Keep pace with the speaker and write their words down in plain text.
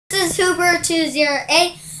is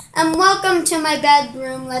Huber208 and welcome to my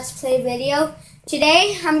bedroom Let's Play video.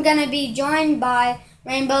 Today I'm going to be joined by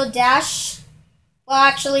Rainbow Dash. Well,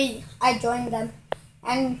 actually, I joined them.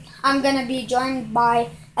 And I'm going to be joined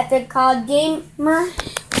by Epic Cod Gamer.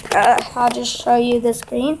 I'll just show you the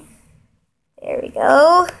screen. There we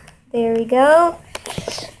go. There we go.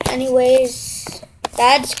 Anyways,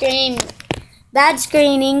 bad screening.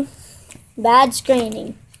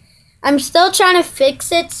 I'm still trying to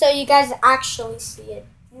fix it so you guys actually see it,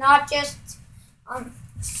 not just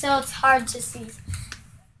so it's hard to see.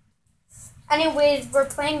 Anyways, we're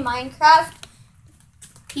playing Minecraft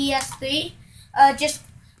PS3.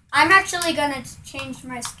 I'm actually gonna change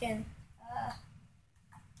my skin.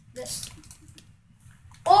 This,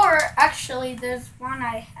 or actually, there's one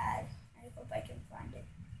I had. I hope I can find it.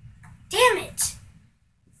 Damn it!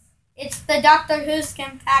 It's the Doctor Who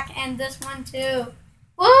skin pack and this one too.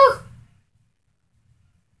 Woo!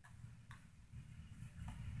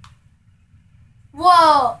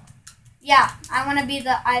 Whoa! Yeah, I want to be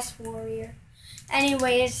the Ice Warrior.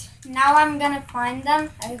 Anyways, now I'm gonna find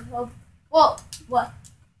them. I hope. Whoa! What?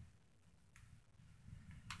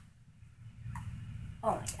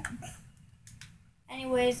 Oh my god.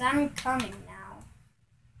 Anyways, I'm coming now.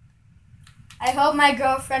 I hope my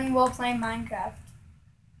girlfriend will play Minecraft.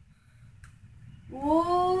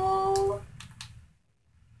 Whoa!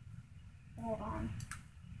 Hold on.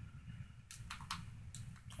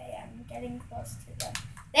 Okay, I'm getting close to them.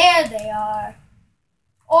 There they are.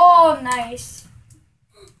 Oh, nice.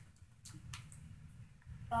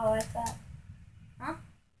 Oh, I thought. Huh?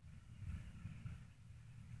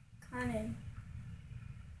 Conan.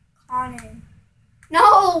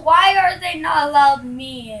 No, why are they not allowed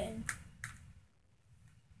me in?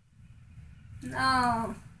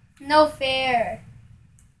 No. No fair.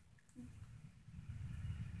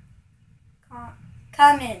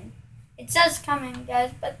 Come in. It says come in,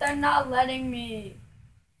 guys, but they're not letting me.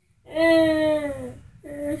 Let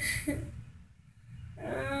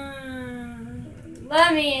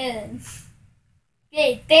me in.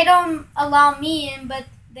 Okay, they don't allow me in, but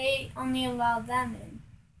they only allow them in.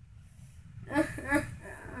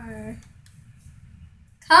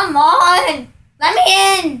 Come on! Let me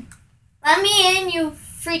in! Let me in, you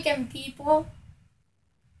freaking people.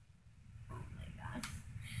 Oh my god.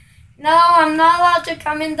 No, I'm not allowed to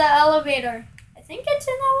come in the elevator. I think it's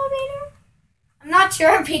an elevator. I'm not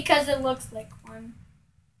sure because it looks like one.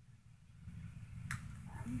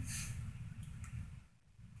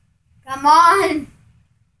 Come on.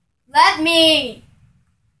 Let me.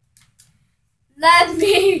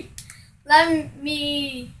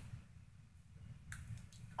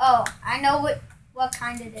 Oh, I know what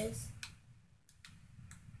kind it is.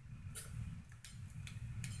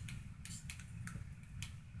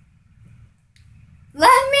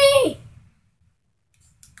 Let me!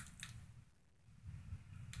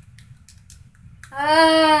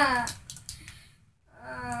 I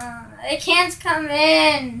can't come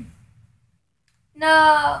in.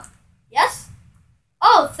 No. Yes?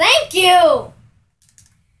 Oh, thank you!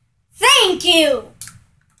 Thank you!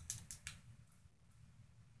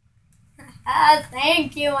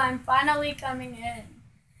 Thank you, I'm finally coming in.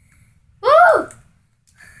 Woo!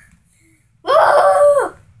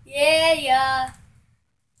 Woo! Yeah.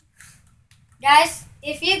 Guys,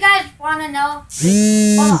 if you guys want to know,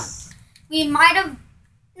 hold on. We might have...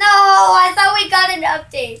 No, I thought we got an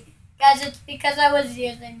update. Guys, it's because I was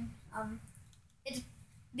using... It's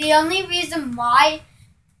the only reason why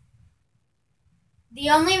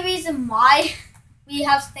we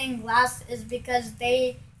have stained glass is because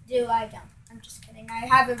they do. I don't. I'm just kidding. I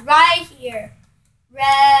have it right here.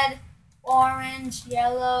 Red, orange,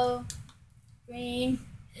 yellow, green,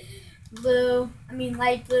 blue. I mean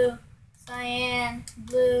light blue, cyan,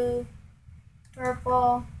 blue,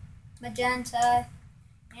 purple, magenta,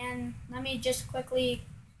 and let me just quickly.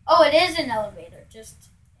 Oh, it is an elevator, just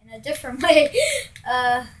in a different way.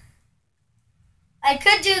 I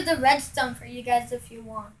could do the redstone for you guys if you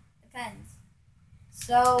want. Depends.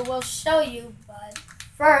 So we'll show you, but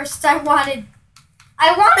first I wanted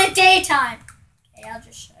daytime. Okay, I'll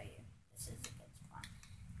just show you. This is a good spot.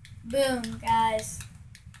 Boom, guys.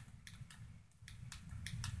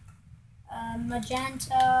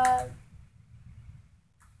 Magenta,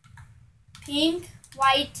 pink,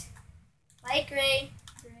 white, light gray,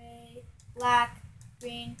 black,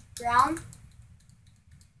 green, brown.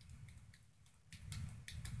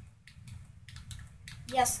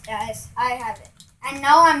 Yes, guys, I have it. And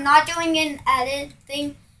no, I'm not doing an edit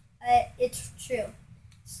thing. It's true.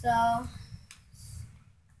 So,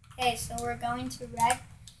 okay, so we're going to red.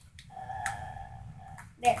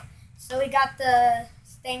 There. So we got the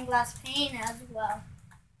stained glass paint as well.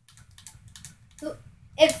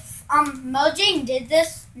 If Mojang did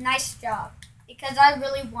this, nice job. Because I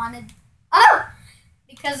really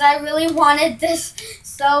wanted this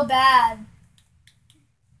so bad.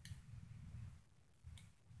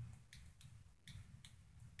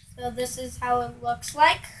 So this is how it looks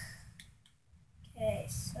like. Okay,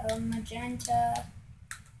 so magenta.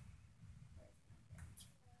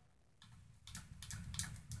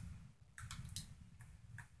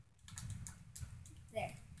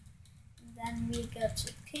 There. And then we go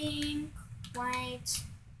to pink, white,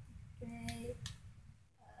 gray,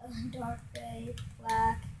 dark gray,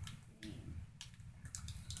 black, green.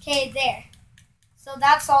 Okay, there. So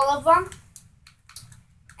that's all of them.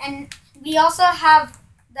 And we also have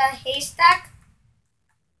the haystack.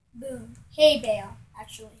 Boom. Hay bale,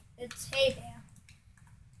 actually. It's hay bale.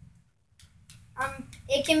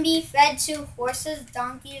 It can be fed to horses,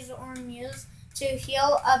 donkeys, or mules to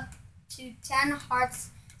heal up to 10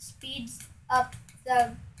 hearts, speeds up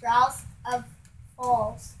the growth of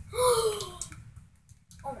falls. Oh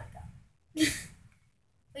my god.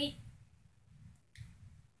 Wait.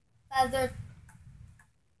 Feather.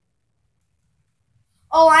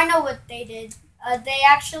 Oh, I know what they did.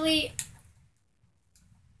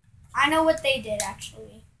 I know what they did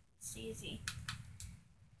actually. It's easy.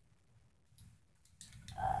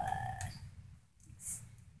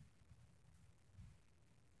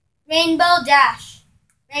 Rainbow Dash.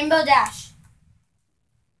 Rainbow Dash.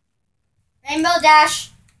 Rainbow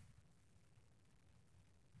Dash.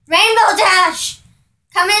 Rainbow Dash.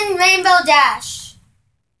 Come in, Rainbow Dash.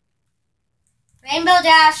 Rainbow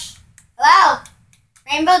Dash. Hello.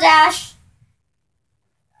 Rainbow Dash.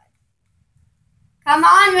 Come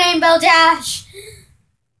on, Rainbow Dash.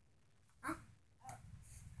 Huh?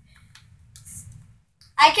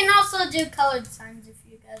 I can also do colored signs if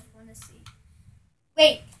you guys want to see.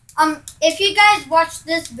 Wait, if you guys watch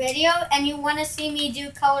this video and you want to see me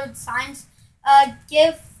do colored signs,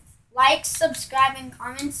 give likes, subscribe, and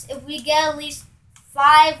comments. If we get at least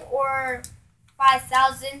 5 or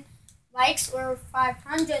 5,000 likes or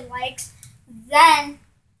 500 likes, then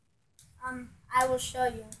I will show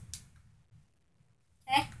you.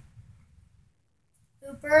 Okay?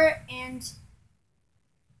 Hooper and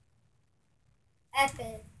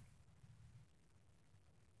Epic.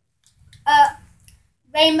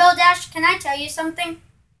 Rainbow Dash, can I tell you something?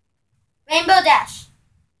 Rainbow Dash.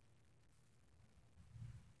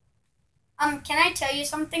 Can I tell you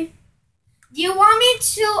something? Do you want me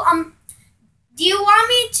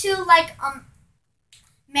to like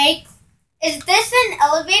make, is this an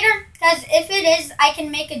elevator? Because if it is, I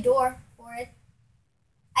can make a door for it.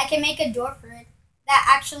 I can make a door for it that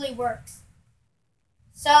actually works.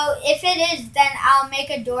 So if it is, then I'll make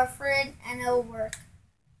a door for it and it'll work.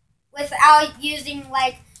 Without using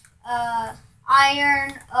like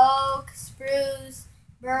iron, oak, spruce,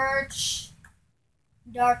 birch,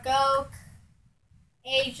 dark oak,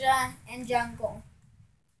 Asia, and jungle.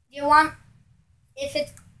 Do you want, if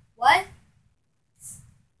it's, what?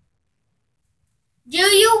 Do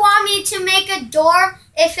you want me to make a door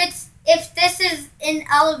if this is an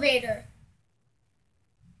elevator?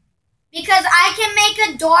 Because I can make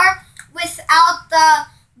a door without the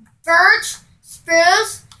birch,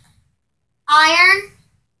 spruce, iron,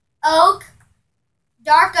 oak,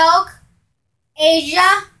 dark oak,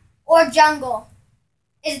 Asia, or jungle.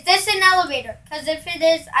 Is this an elevator? Because if it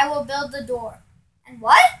is, I will build the door. And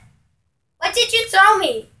what? What did you throw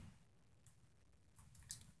me?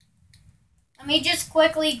 Let me just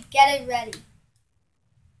quickly get it ready.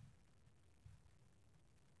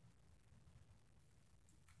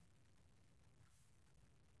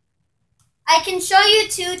 I can show you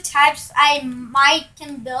 2 types I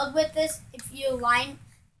can build with this if you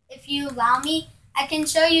allow me. I can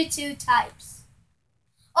show you 2 types.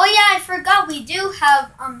 Oh yeah, I forgot we do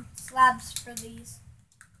have slabs for these,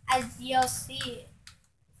 as you'll see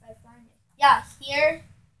if I find it. Yeah, here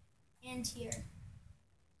and here.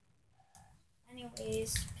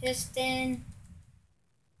 Anyways, piston.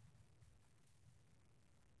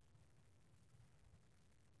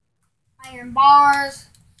 Iron bars.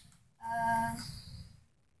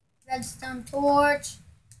 Redstone torch.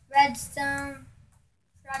 Redstone.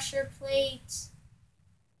 Crusher plate.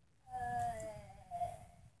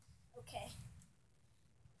 Okay.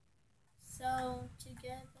 So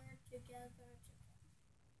together.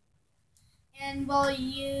 And we'll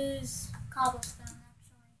use cobblestone.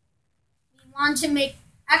 We want to make,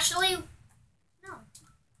 actually, no.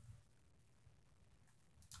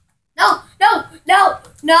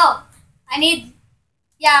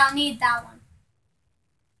 I'll need that one.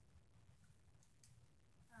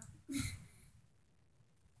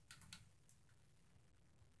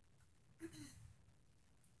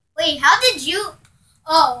 Wait, how did you?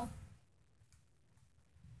 Oh.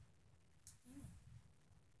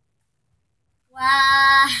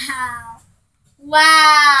 Wow.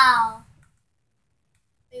 Wow.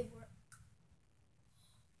 They were.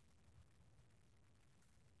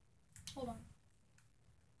 Hold on.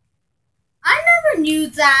 I never knew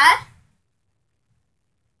that.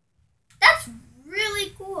 That's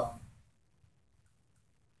really cool.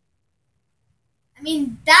 I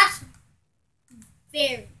mean, that's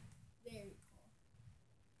very, very cool.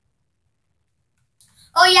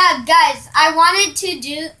 Oh yeah, guys, I wanted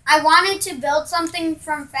to build something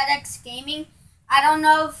from FedEx Gaming. I don't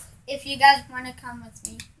know if you guys want to come with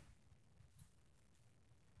me.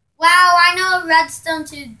 Wow, I know Redstone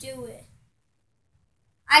to do it.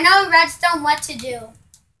 I know Redstone what to do.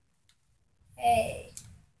 Hey.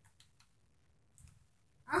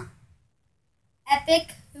 Huh?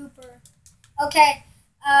 Epic Hooper. Okay.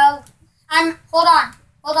 Hold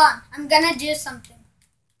on. I'm gonna do something.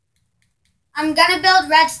 I'm gonna build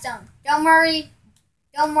redstone. Don't worry,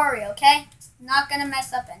 okay? It's not gonna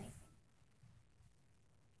mess up anything.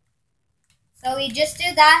 So we just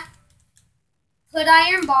do that. Put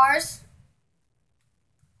iron bars.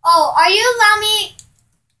 Oh, are you allowing me?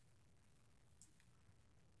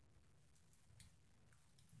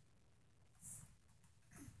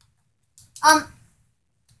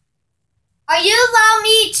 Are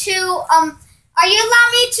you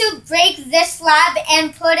allowing me to break this slab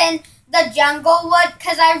and put in the jungle wood?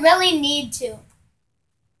 Because I really need to.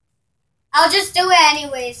 I'll just do it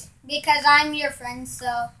anyways. Because I'm your friend, so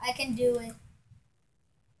I can do it.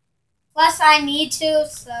 Plus, I need to,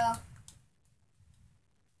 so.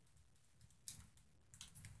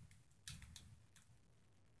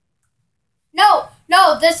 No,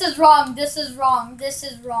 this is wrong. This is wrong.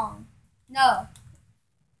 No,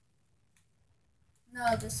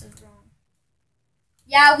 this is wrong.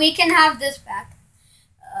 Yeah, we can have this back.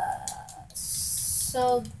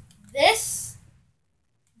 So this,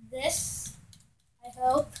 I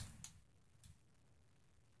hope.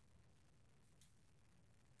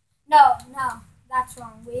 No, that's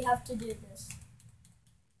wrong. We have to do this.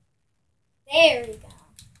 There we go.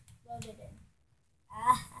 Load it in.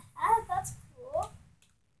 That's cool.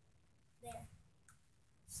 There.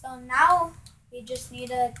 So now we just need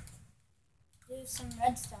to do some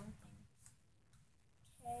redstone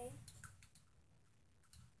things.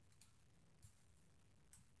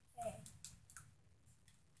 Okay.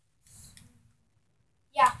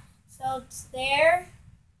 Yeah, so it's there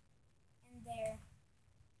and there.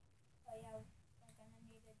 Oh yeah, we're gonna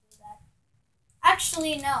need to do that.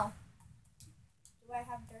 Actually, no. Do I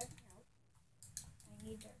have dirt? No. I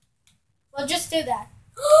need dirt. We'll just do that.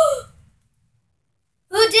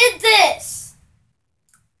 Who did this?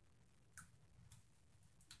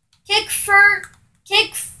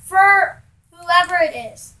 Kick for whoever it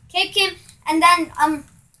is. Kick him and then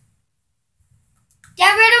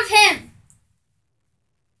get rid of him.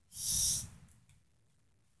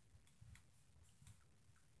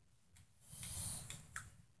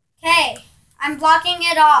 Okay, I'm blocking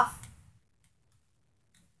it off.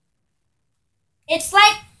 It's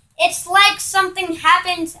like something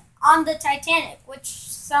happened on the Titanic, which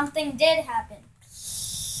something did happen.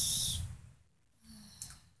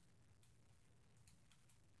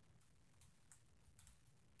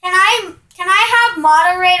 Can I have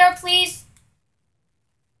moderator, please?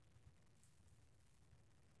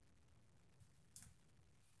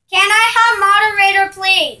 Can I have moderator,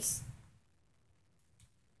 please?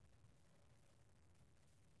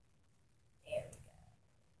 There we go.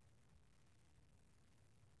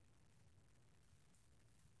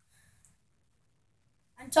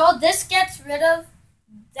 Until this gets rid of,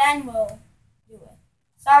 then we'll do it.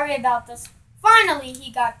 Sorry about this. Finally, he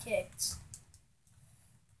got kicked.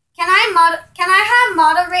 Can I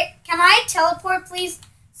teleport, please?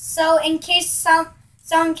 So in case I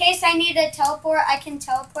need to teleport, I can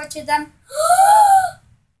teleport to them.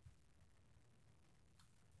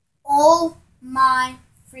 Oh my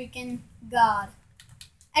freaking god.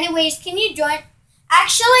 Anyways, can you join?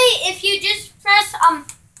 Actually, if you just press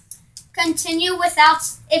continue without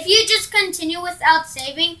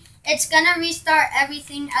saving, it's gonna restart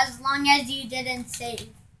everything as long as you didn't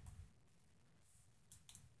save.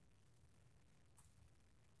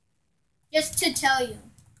 Just to tell you.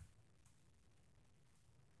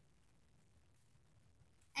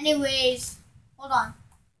 Anyways, hold on.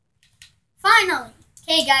 Finally.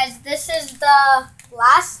 Okay, guys, this is the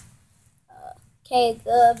glass. Okay,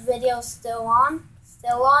 the video's still on.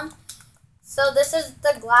 So this is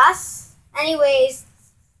the glass. Anyways,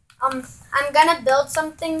 I'm gonna build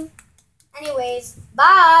something. Anyways,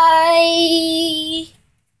 bye.